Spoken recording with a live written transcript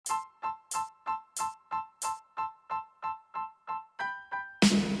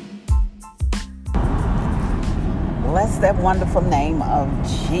bless that wonderful name of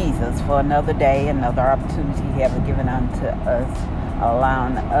Jesus for another day, another opportunity He has given unto us,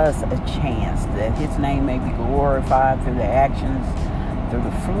 allowing us a chance that His name may be glorified through the actions, through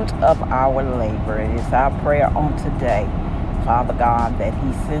the fruit of our labor. It is our prayer on today, Father God, that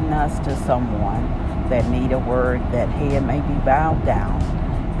He send us to someone that need a word, that head may be bowed down,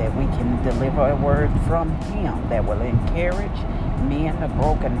 that we can deliver a word from Him that will encourage men the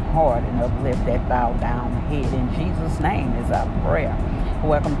broken heart and uplift that bowed down head. In Jesus' name is our prayer.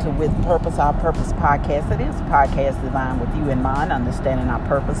 Welcome to With Purpose, Our Purpose podcast. It is a podcast designed with you in mind, understanding our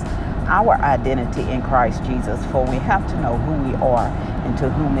purpose, our identity in Christ Jesus. For we have to know who we are and to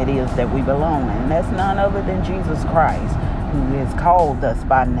whom it is that we belong. And that's none other than Jesus Christ, who has called us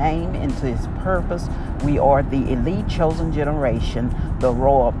by name into His purpose. We are the elite chosen generation, the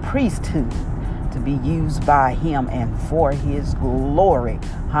royal priesthood, to be used by Him and for His glory.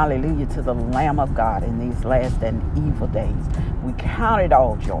 Hallelujah to the Lamb of God in these last and evil days. We count it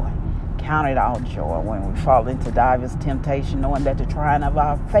all joy. Count it all joy when we fall into diverse temptation, knowing that the trying of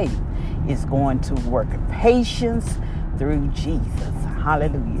our faith is going to work patience through Jesus.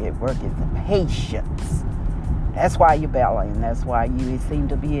 Hallelujah. It works patience. That's why you're battling. That's why you seem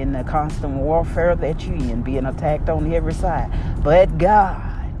to be in the constant warfare that you're in, being attacked on every side. But God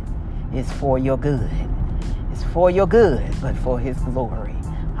is for your good. It's for your good, but for His glory.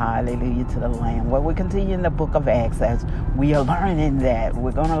 Hallelujah to the Lamb. Well, we continue in the book of Acts as we are learning that.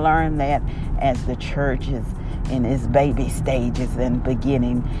 We're going to learn that as the church is in its baby stages and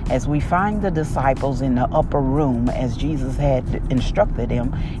beginning, as we find the disciples in the upper room as Jesus had instructed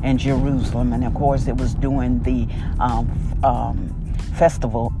them in Jerusalem. And of course, it was during the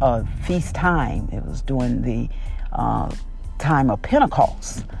festival of feast time. It was during the time of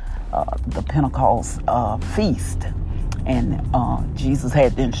Pentecost. The Pentecost feast, and Jesus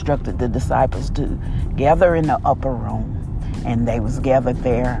had instructed the disciples to gather in the upper room, and they was gathered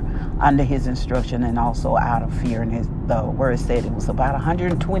there under His instruction and also out of fear. And the word said it was about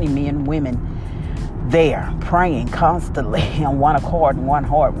 120 men and women there praying constantly in one accord, one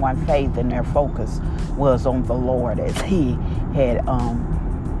heart, one faith, and their focus was on the Lord as He had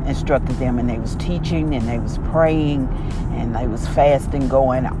instructed them, and they was teaching and they was praying and they was fasting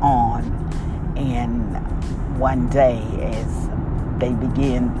going on. And one day as they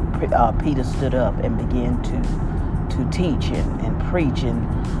began, Peter stood up and began to teach and preach, and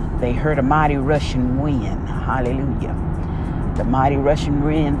they heard a mighty rushing wind. Hallelujah. The mighty rushing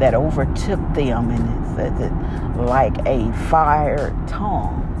wind that overtook them, and it said that like a fire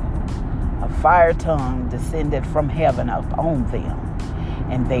tongue descended from heaven upon them.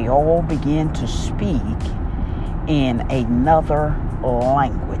 And they all began to speak in another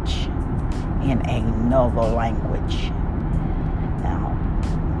language. Now,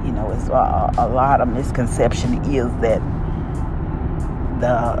 you know, it's a lot of misconception is that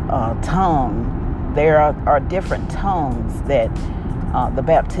the tongue, there are different tongues that the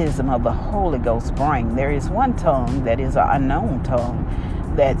baptism of the Holy Ghost bring. There is one tongue that is an unknown tongue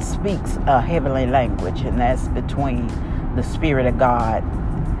that speaks a heavenly language, and that's between the Spirit of God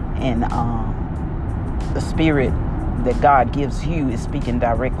and the Spirit that God gives you is speaking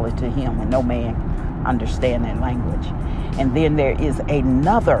directly to Him, and no man understand that language. And then there is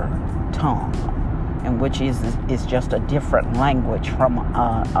another tongue, and which is just a different language from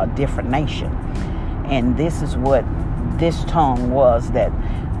a different nation. And this is what this tongue was, that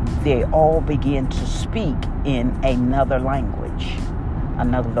they all began to speak in another language.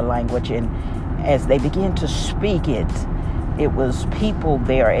 And as they began to speak it was people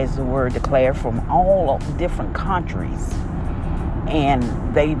there, as the word declared, from all different countries. And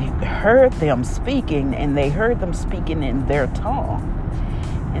they heard them speaking, and they heard them speaking in their tongue.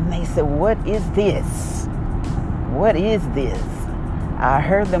 And they said, "What is this? What is this?" I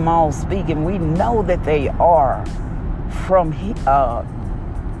heard them all speaking. We know that they are from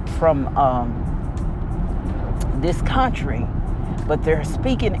this country, but they're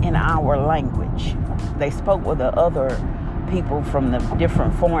speaking in our language. They spoke with the other people from the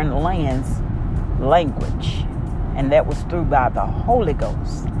different foreign lands language, and that was through by the Holy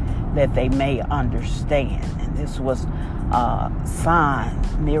Ghost, that they may understand. And this was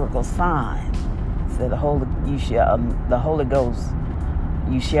miracle sign. So the Holy Ghost,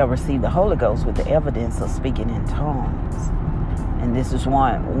 you shall receive the Holy Ghost with the evidence of speaking in tongues. And this is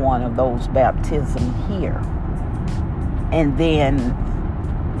one of those baptism here. And then,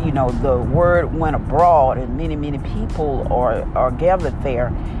 you know, the word went abroad, and many people are gathered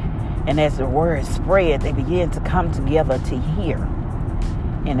there. And as the word spread, they began to come together to hear.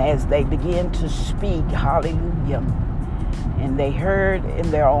 And as they began to speak, hallelujah, And they heard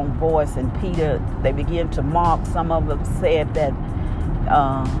in their own voice, and Peter, they began to mock. Some of them said that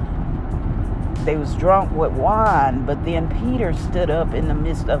they was drunk with wine, but then Peter stood up in the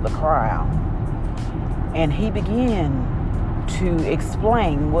midst of the crowd, and he began to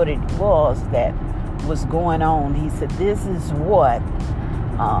explain what it was that was going on. He said, this is what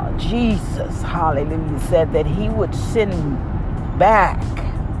Jesus, hallelujah, said that he would send back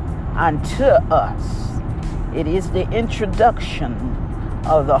unto us. It is the introduction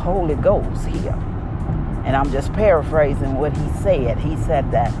of the Holy Ghost here. And I'm just paraphrasing what he said. He said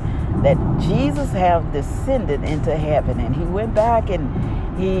that Jesus have descended into heaven, and he went back and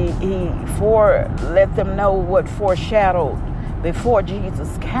he let them know what foreshadowed before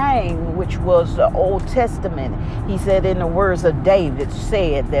Jesus came, which was the Old Testament. He said, in the words of David,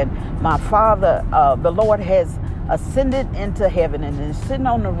 said that my Father, the Lord has ascended into heaven and is sitting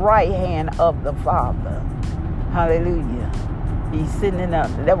on the right hand of the Father. Hallelujah. He's sitting up.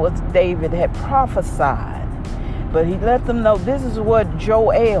 That was David had prophesied. But he let them know this is what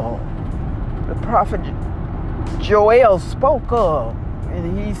Joel, the prophet Joel, spoke of.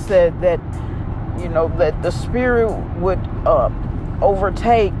 And he said that, that the Spirit would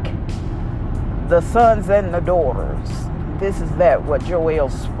overtake the sons and the daughters. This is that what Joel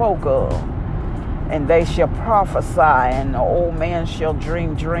spoke of. And they shall prophesy, and the old man shall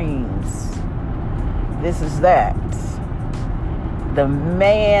dream dreams. This is that. The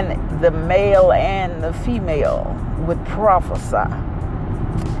male and the female would prophesy.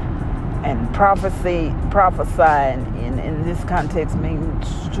 And prophesying in this context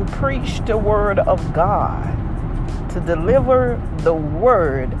means to preach the word of God, to deliver the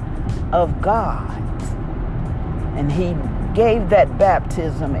word of God. And he gave that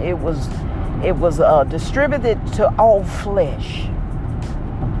baptism. It was distributed to all flesh,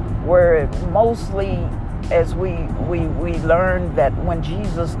 where mostly, as we learned that when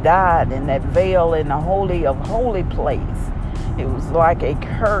Jesus died in that veil in the Holy of Holy place, it was like a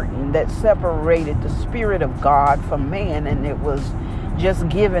curtain that separated the Spirit of God from man, and it was just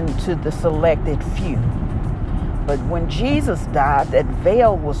given to the selected few. But when Jesus died, that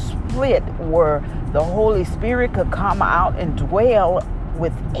veil was split where the Holy Spirit could come out and dwell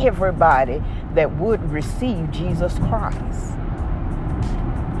with everybody that would receive Jesus Christ.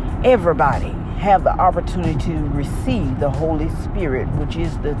 Everybody have the opportunity to receive the Holy Spirit, which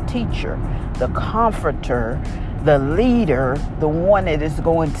is the teacher, the comforter, the leader, the one that is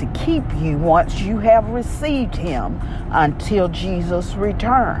going to keep you once you have received him until Jesus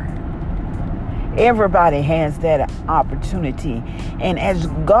returns. Everybody has that opportunity. And as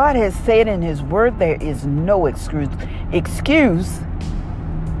God has said in his word, there is no excuse.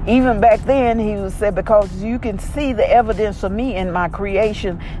 Even back then, he would say, because you can see the evidence of me in my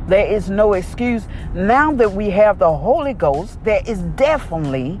creation, there is no excuse. Now that we have the Holy Ghost, there is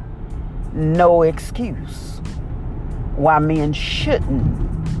definitely no excuse why men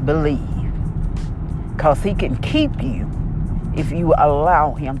shouldn't believe. Because he can keep you if you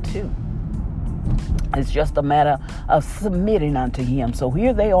allow him to. It's just a matter of submitting unto him. So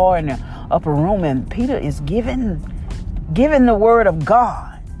here they are in the upper room, and Peter is giving the word of God.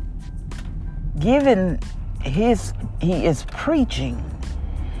 He is preaching,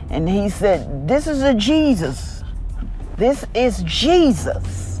 and he said, this is a Jesus. This is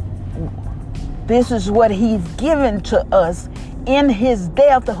Jesus. This is what he's given to us in his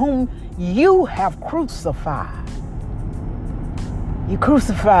death, whom you have crucified. You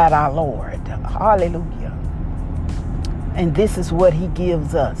crucified our Lord. Hallelujah. And this is what he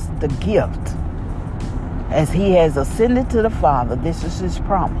gives us, the gift. As he has ascended to the Father, this is his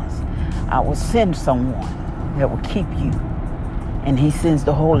promise. I will send someone that will keep you. And he sends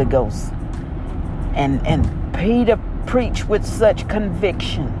the Holy Ghost. And Peter preached with such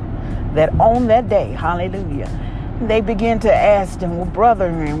conviction that on that day, hallelujah, they began to ask him, well,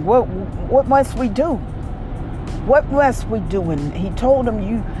 brethren, what must we do? What must we do? And he told them,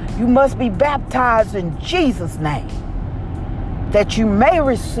 you must be baptized in Jesus' name, that you may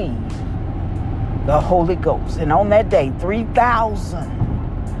receive the Holy Ghost. And on that day, 3,000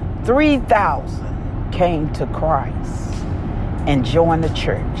 came to Christ and joined the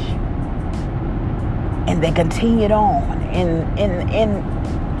church. And they continued on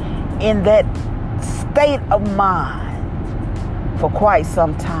in that state of mind for quite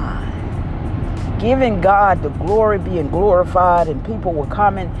some time, giving God the glory, being glorified, and people were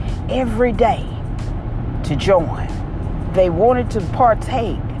coming every day to join. They wanted to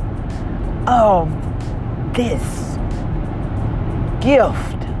partake of this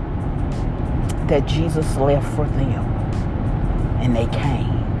gift that Jesus left for them. And they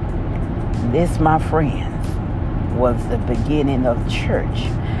came. This, my friends, was the beginning of church.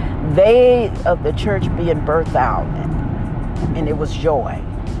 They of the church being birthed out, and it was joy.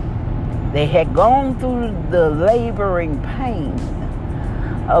 They had gone through the laboring pain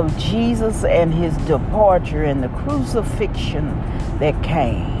of Jesus and his departure and the crucifixion that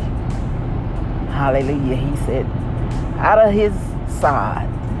came. Hallelujah. He said, out of his side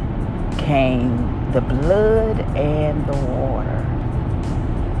came the blood and the water.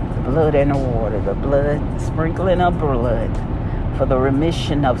 The blood and the water. The blood, sprinkling of blood for the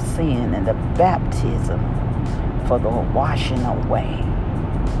remission of sin, and the baptism for the washing away.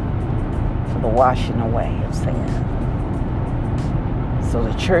 For the washing away of sin. So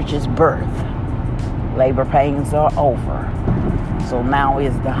the church's birth. Labor pains are over. So now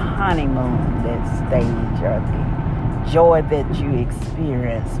is the honeymoon, that stage, or the joy that you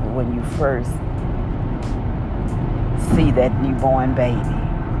experience when you first see that newborn baby.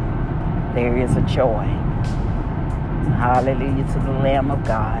 There is a joy. Hallelujah to the Lamb of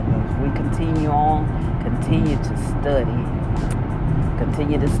God. As we continue on, continue to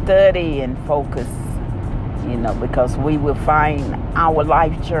study and focus, because we will find our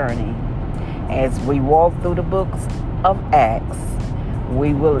life journey as we walk through the books of Acts.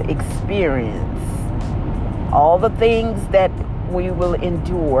 We will experience all the things that we will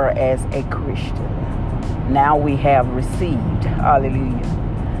endure as a Christian. Now we have received, hallelujah,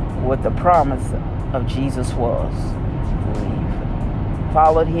 what the promise of Jesus was. We've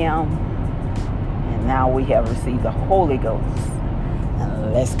followed him, and now we have received the Holy Ghost.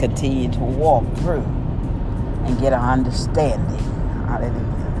 And let's continue to walk through and get an understanding,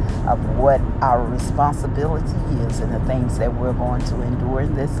 hallelujah, of what our responsibility is and the things that we're going to endure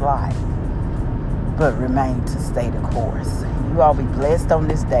in this life. But remain to stay the course. You all be blessed on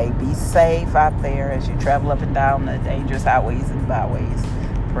this day. Be safe out there as you travel up and down the dangerous highways and byways,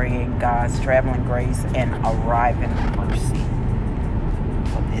 praying God's traveling grace and arriving mercy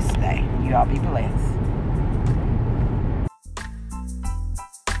for this day. You all be blessed.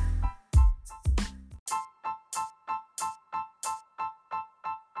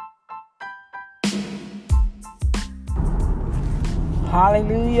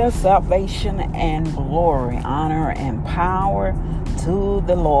 Hallelujah, salvation and glory, honor and power to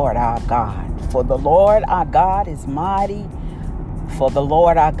the Lord our God. For the Lord our God is mighty. For the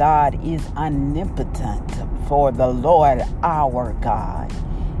Lord our God is omnipotent. For the Lord our God,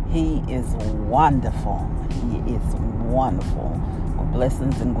 he is wonderful. He is wonderful. Well,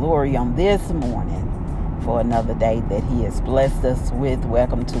 blessings and glory on this morning for another day that he has blessed us with.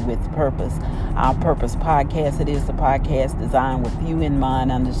 Welcome to With Purpose, our Purpose podcast. It is a podcast designed with you in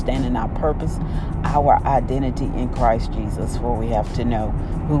mind, understanding our purpose, our identity in Christ Jesus, for we have to know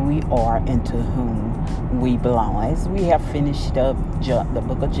who we are and to whom we belong. As we have finished up the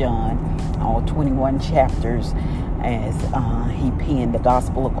book of John, all 21 chapters, as he penned the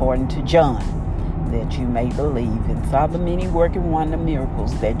gospel according to John, that you may believe and saw the many working wonder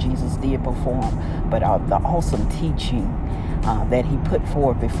miracles that Jesus did perform, but the awesome teaching that he put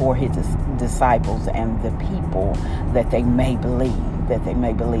forward before his disciples and the people, that they may believe,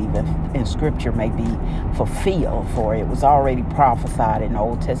 and scripture may be fulfilled. For it was already prophesied in the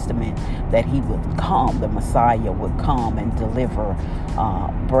Old Testament that he would come, the Messiah would come and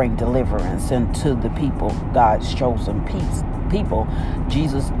bring deliverance into the people, God's chosen people.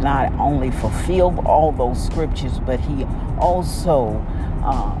 Jesus not only fulfilled all those scriptures, but he also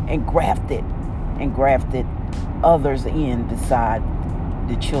engrafted others in beside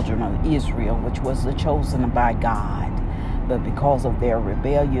the children of Israel, which was the chosen by God. But because of their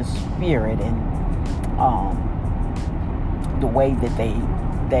rebellious spirit and the way that they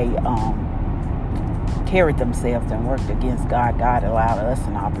carried themselves and worked against God, God allowed us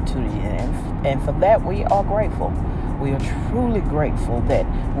an opportunity, and for that we are grateful. We are truly grateful that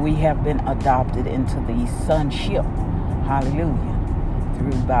we have been adopted into the sonship, hallelujah,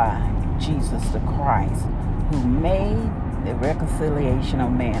 through by Jesus the Christ, who made the reconciliation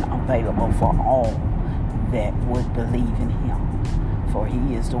of man available for all that would believe in him. For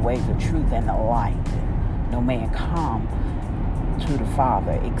he is the way, the truth, and the light. No man come to the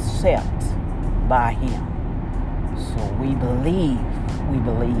Father except by him. So we believe,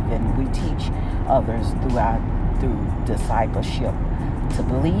 and we teach others through discipleship to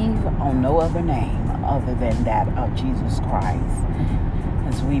believe on no other name other than that of Jesus Christ,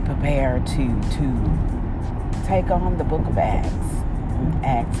 as we prepare to take on the book of Acts.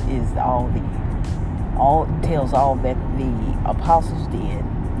 Acts is tells all that the apostles did,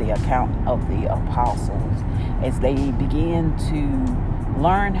 the account of the apostles as they began to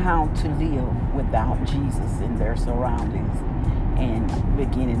learn how to live without Jesus in their surroundings, and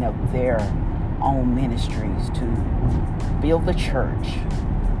beginning of their own ministries to build the church,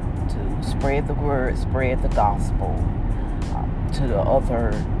 to spread the word, spread the gospel to the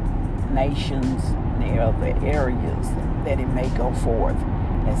other nations and the other areas that it may go forth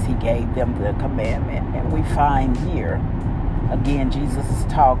as he gave them the commandment. And we find here, again, Jesus is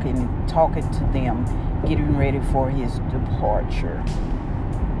talking to them, getting ready for his departure,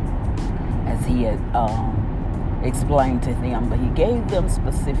 as he had explained to them, but he gave them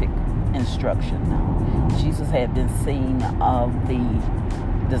specific instruction. Jesus had been seen of the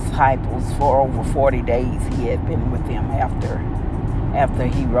disciples for over 40 days. He had been with them after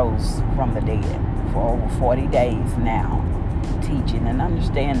he rose from the dead for over 40 days now, teaching. And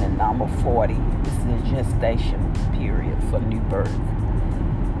understand the number 40 is the gestation period for new birth.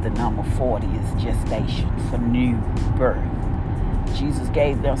 The number 40 is gestation for new birth. Jesus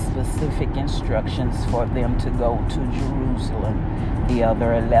gave them specific instructions for them to go to Jerusalem, the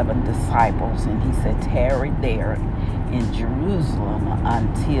other 11 disciples, and he said, tarry there in Jerusalem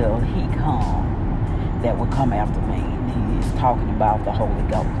until he come that will come after me. And he is talking about the Holy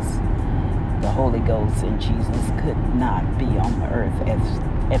Ghost. The Holy Ghost and Jesus could not be on the earth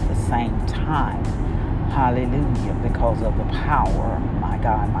at the same time. Hallelujah. Because of the power, my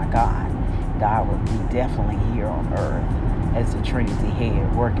God, God would be definitely here on earth as the Trinity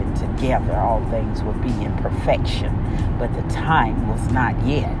head working together. All things would be in perfection, but the time was not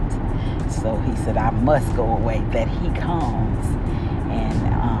yet. So he said, I must go away that he comes. And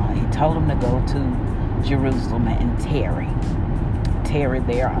he told them to go to Jerusalem and tarry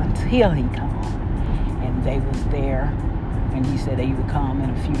there until he comes. And they was there, and he said they would come in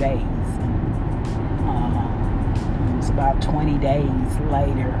a few days. And it was about 20 days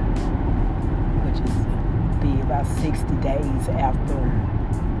later, which is be about 60 days after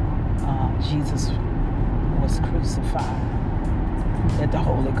Jesus was crucified, that the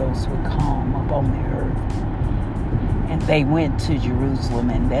Holy Ghost would come upon the earth. And they went to Jerusalem,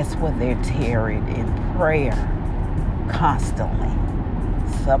 and that's where they tarried in prayer constantly,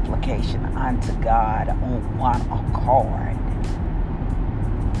 supplication unto God on one accord.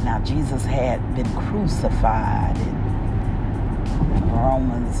 Now Jesus had been crucified, and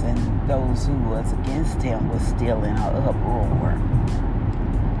Romans and those who was against him was still in an uproar.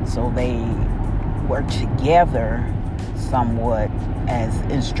 So they were together somewhat as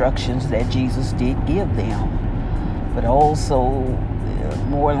instructions that Jesus did give them, but also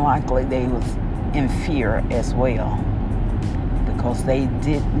more than likely they was in fear as well, because they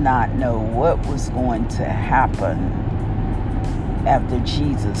did not know what was going to happen after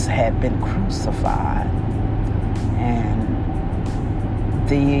Jesus had been crucified. And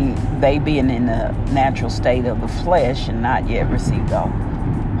they being in the natural state of the flesh and not yet received the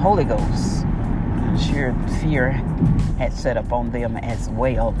Holy Ghost, I'm sure fear had set up on them as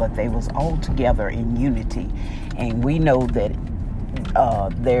well, but they was all together in unity. And we know that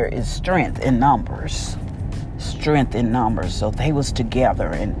there is strength in numbers. So they was together,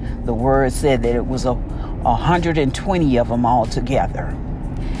 and the word said that it was 120 of them all together.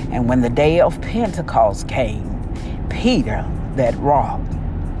 And when the day of Pentecost came, Peter, that rock,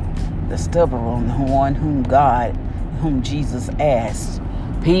 the stubborn one whom Jesus asked,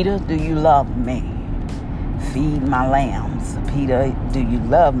 Peter, do you love me? Feed my lambs. Peter, do you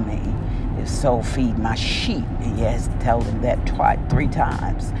love me? If so, feed my sheep. And he has told him that three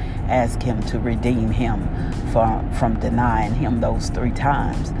times. Ask him to redeem him from denying him those 3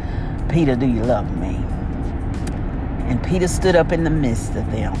 times. Peter, do you love me? And Peter stood up in the midst of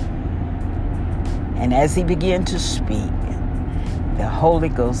them. And as he began to speak, the Holy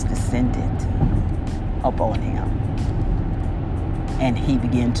Ghost descended upon him. And he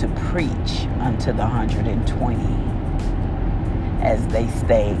began to preach unto the 120 as they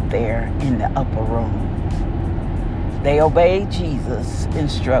stayed there in the upper room. They obeyed Jesus'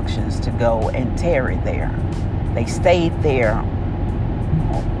 instructions to go and tarry there. They stayed there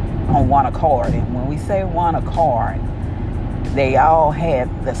on one accord. And when we say one accord, they all had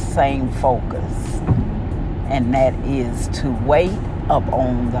the same focus. And that is to wait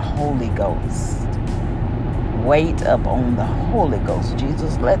upon the Holy Ghost. Wait upon the Holy Ghost.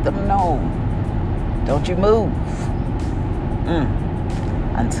 Jesus let them know, don't you move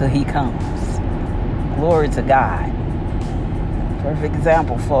until he comes. Glory to God. Perfect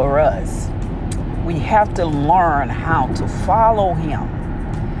example for us. We have to learn how to follow him.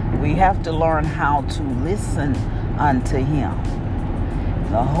 We have to learn how to listen unto him.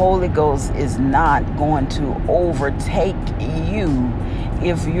 The Holy Ghost is not going to overtake you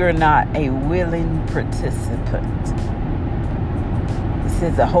if you're not a willing participant. It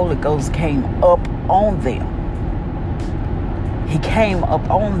says the Holy Ghost came up on them. He came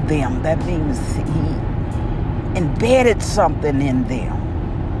upon them. That means he embedded something in them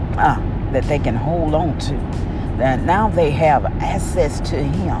that they can hold on to. That now they have access to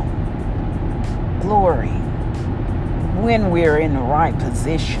him. Glory. When we're in the right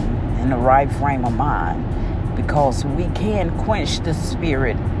position, in the right frame of mind, because we can quench the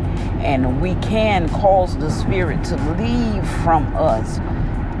spirit and we can cause the spirit to leave from us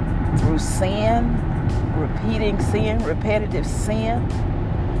through sin, repeating sin, repetitive sin,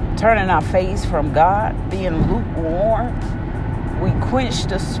 turning our face from God, being lukewarm. We quench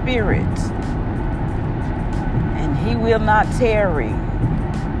the spirit, and he will not tarry.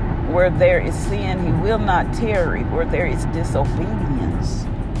 Where there is sin, he will not tarry. Where there is disobedience.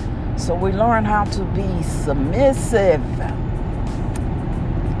 So we learn how to be submissive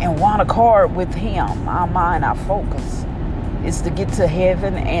and one accord with him. Our mind, our focus is to get to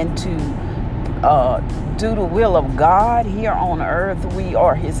heaven and to do the will of God here on earth. We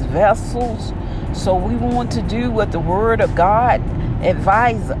are his vessels. So we want to do what the word of God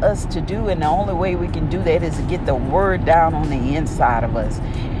advises us to do. And the only way we can do that is to get the word down on the inside of us.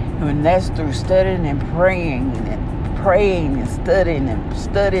 And that's through studying and praying and studying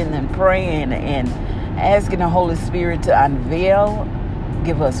and praying and asking the Holy Spirit to unveil,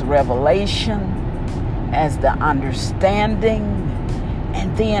 give us revelation as the understanding,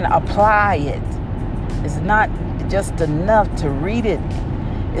 and then apply it. It's not just enough to read it.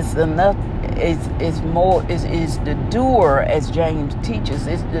 It's enough. It's more. It's the doer, as James teaches.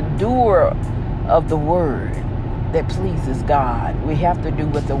 It's the doer of the word that pleases God. We have to do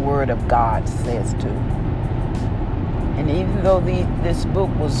what the word of God says to. And even though this book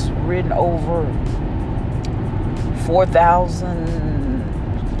was written over 4,000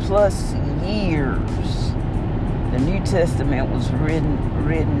 plus years, the New Testament was written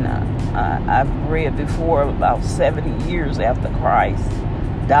I've read before, about 70 years after Christ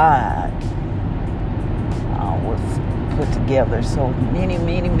died, was put together. So many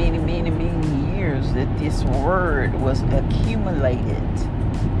years that this word was accumulated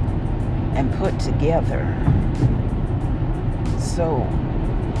and put together. So,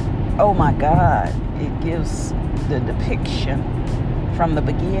 oh my God, it gives the depiction from the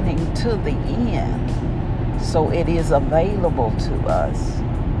beginning to the end. So it is available to us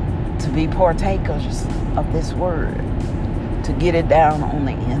to be partakers of this word, to get it down on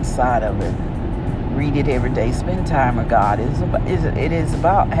the inside of it. Read it every day. Spend time with God. It is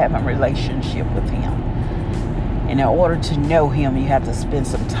about having a relationship with him. And in order to know him, you have to spend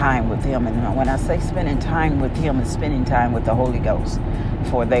some time with him. And when I say spending time with him, it's spending time with the Holy Ghost.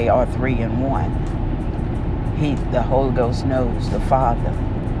 For they are three in one. The Holy Ghost knows the Father.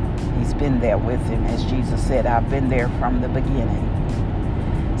 He's been there with him. As Jesus said, I've been there from the beginning.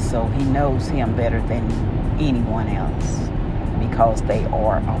 So he knows him better than anyone else, because they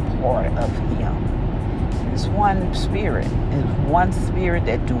are a part of him. It's one spirit. It's one spirit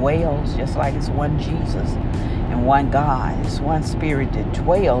that dwells, just like it's one Jesus and one God. It's one spirit that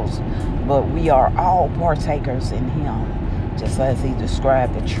dwells, but we are all partakers in him, just as he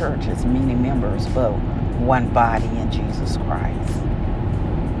described the church as many members, but one body in Jesus Christ.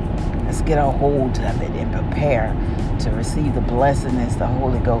 Let's get a hold of it and prepare to receive the blessing as the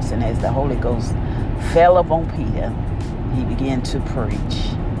Holy Ghost. And as the Holy Ghost fell upon Peter, he began to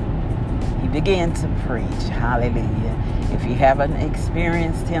preach. He began to preach. Hallelujah. If you haven't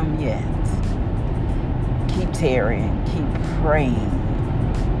experienced him yet, keep tarrying, keep praying.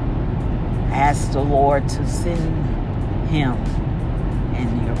 Ask the Lord to send him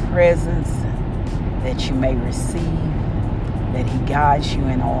in your presence, that you may receive, that he guides you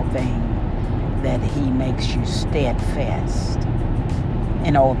in all things, that he makes you steadfast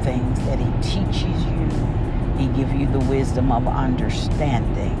in all things, that he teaches you, he gives you the wisdom of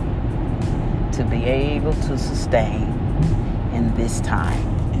understanding to be able to sustain in this time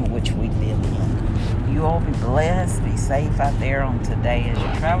in which we live in. You all be blessed, be safe out there on today as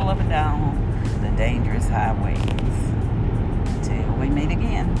you travel up and down the dangerous highways.